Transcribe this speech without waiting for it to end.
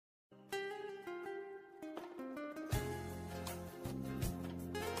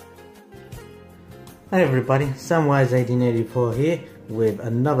Hey everybody, Samwise1884 here with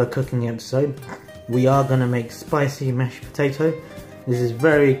another cooking episode. We are going to make spicy mashed potato. This is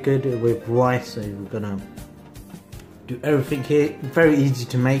very good with rice, so we're going to do everything here. Very easy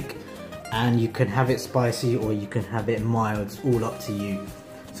to make, and you can have it spicy or you can have it mild, it's all up to you.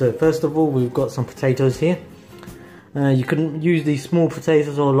 So first of all, we've got some potatoes here. You can use these small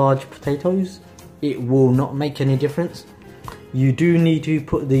potatoes or large potatoes. It will not make any difference. You do need to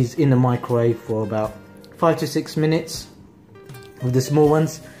put these in the microwave for about 5 to 6 minutes with the small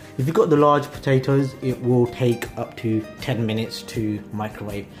ones. If you've got the large potatoes, it will take up to 10 minutes to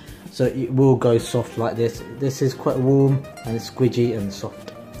microwave. So it will go soft like this. This is quite warm and squidgy and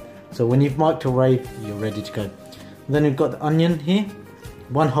soft. So when you've microwaved, you're ready to go. Then we've got the onion here.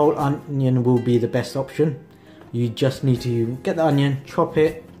 One whole onion will be the best option. You just need to get the onion, chop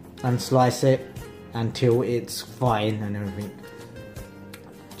it and slice it until it's fine and everything.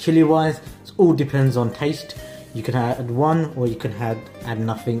 Chili wise, it all depends on taste. You can add one, or you can add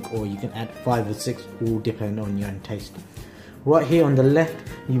nothing, or you can add 5 or 6, all depend on your own taste. Right here on the left,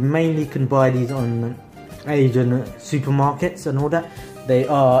 you mainly can buy these on Asian supermarkets and all that. They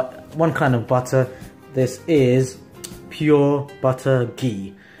are one kind of butter. This is pure butter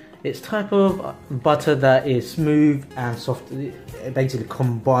ghee. It's type of butter that is smooth and soft. It basically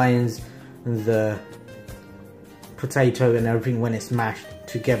combines the potato and everything when it's mashed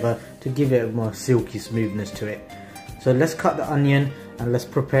together to give it a more silky smoothness to it. So let's cut the onion and let's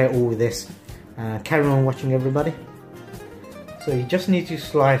prepare all this. Carry on watching, everybody. So you just need to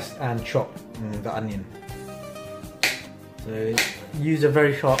slice and chop the onion. So use a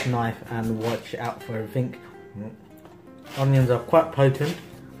very sharp knife and watch out for everything. Onions are quite potent,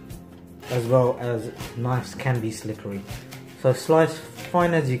 as well as knives can be slippery. So slice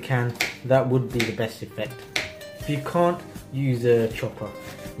fine as you can, that would be the best effect. If you can't, use a chopper.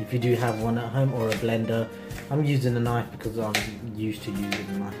 If you do have one at home, or a blender. I'm using a knife because I'm used to using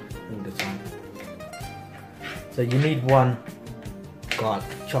a knife all the time. So you need one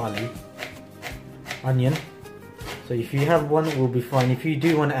chilli, onion. So if you have one, it will be fine. If you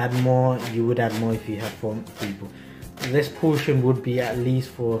do want to add more, you would add more if you have 4 people. This portion would be at least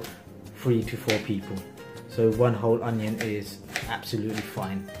for 3 to 4 people. So one whole onion is absolutely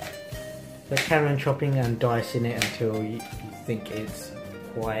fine. So carry on chopping and dicing it until you think it's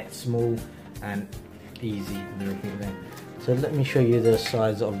quite small and easy and everything there. So let me show you the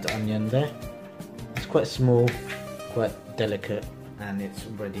size of the onion there. It's quite small, quite delicate, and it's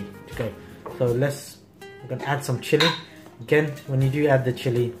ready to go. So we're going to add some chili. Again, when you do add the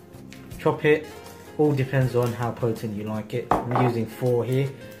chili, chop it. All depends on how potent you like it. I'm using 4 here.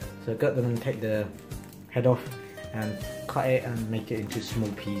 So got them and take the head off and cut it and make it into small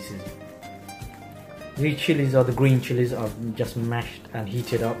pieces. These chilies are the green chilies I've just mashed and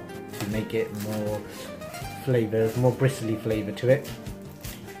heated up to make it more flavour, more bristly flavour to it.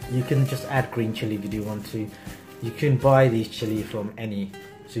 You can just add green chili if you do want to. You can buy these chili from any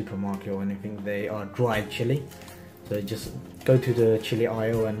supermarket or anything. They are dried chili. So just go to the chili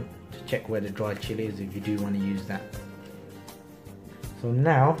aisle and check where the dried chili is if you do want to use that. So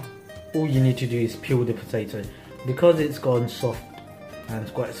now all you need to do is peel the potato. Because it's gone soft and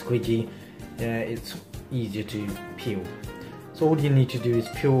it's quite squidgy, it's easier to peel. So all you need to do is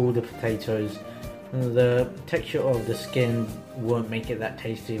peel the potatoes. The texture of the skin won't make it that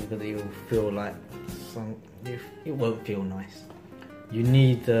tasty because it will feel like it won't feel nice. You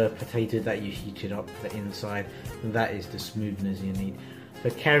need the potato that you heated up, the inside. That is the smoothness you need.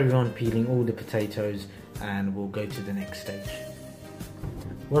 So carry on peeling all the potatoes and we'll go to the next stage.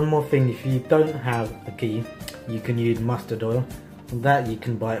 One more thing, if you don't have a ghee, you can use mustard oil. That you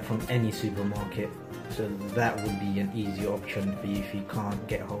can buy it from any supermarket. So that would be an easy option for you if you can't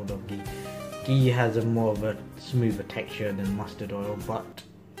get hold of ghee. Ghee has a more of a smoother texture than mustard oil, but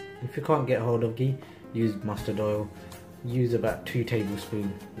if you can't get hold of ghee, use mustard oil. Use about 2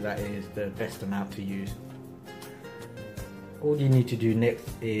 tablespoons, that is the best amount to use. All you need to do next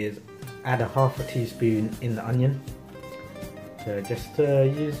is add a half a teaspoon in the onion. So just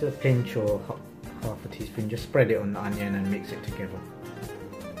use a pinch or half a teaspoon, just spread it on the onion and mix it together.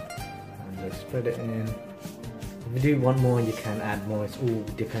 And just spread it in. If you do want more, you can add more, it all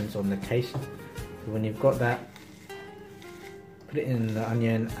depends on the taste. So when you've got that, put it in the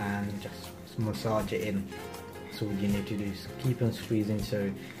onion and just massage it in. So all you need to do is keep on squeezing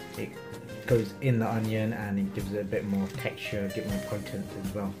so it goes in the onion and it gives it a bit more texture, a bit more potent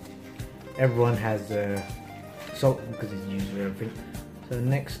as well. Everyone has salt because it's used for everything. So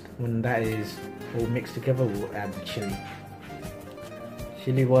next, when that is all mixed together, we'll add the chili.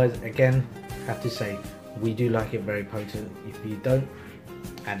 Chili wise, again, have to say, we do like it very potent. If you don't,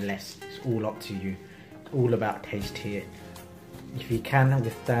 add less. It's all up to you. all about taste here. If you can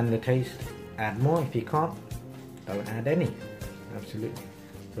withstand the taste, add more. If you can't, don't add any. Absolutely.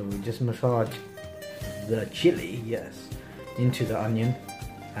 So we just massage the chili, yes, into the onion,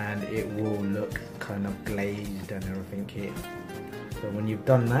 and it will look kind of glazed and everything here. So when you've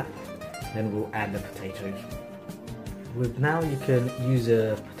done that, then we'll add the potatoes. Now you can use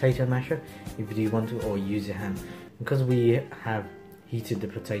a potato masher if you do want to, or use your hand. Because we have heated the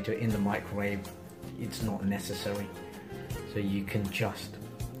potato in the microwave, it's not necessary. So you can just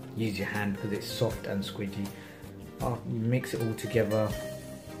use your hand because it's soft and squidgy. Mix it all together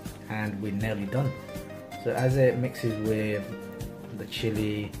and we're nearly done. So as it mixes with the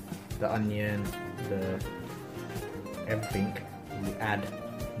chili, the onion, everything, we add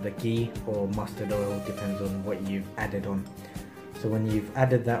the ghee or mustard oil, depends on what you've added on. So when you've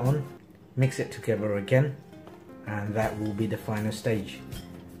added that on, mix it together again, and that will be the final stage.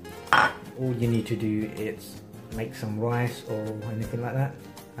 All you need to do is make some rice or anything like that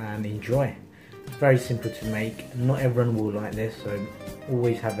and enjoy. It's very simple to make. Not everyone will like this, so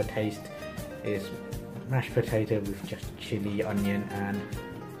always have a taste. It's mashed potato with just chili, onion and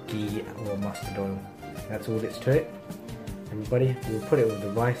ghee or mustard oil. That's all it's to it. Everybody, we'll put it with the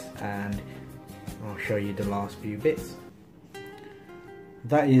rice and I'll show you the last few bits.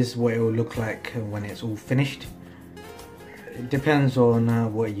 That is what it will look like when it's all finished. It depends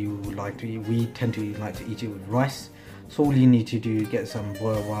on what you like to eat. We tend to like to eat it with rice. So all you need to do is get some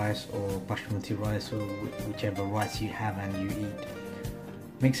boiled rice or basmati rice or whichever rice you have and you eat.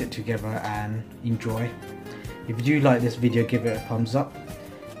 Mix it together and enjoy. If you do like this video, give it a thumbs up.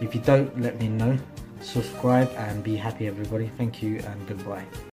 If you don't, let me know. Subscribe and be happy, everybody. Thank you and goodbye.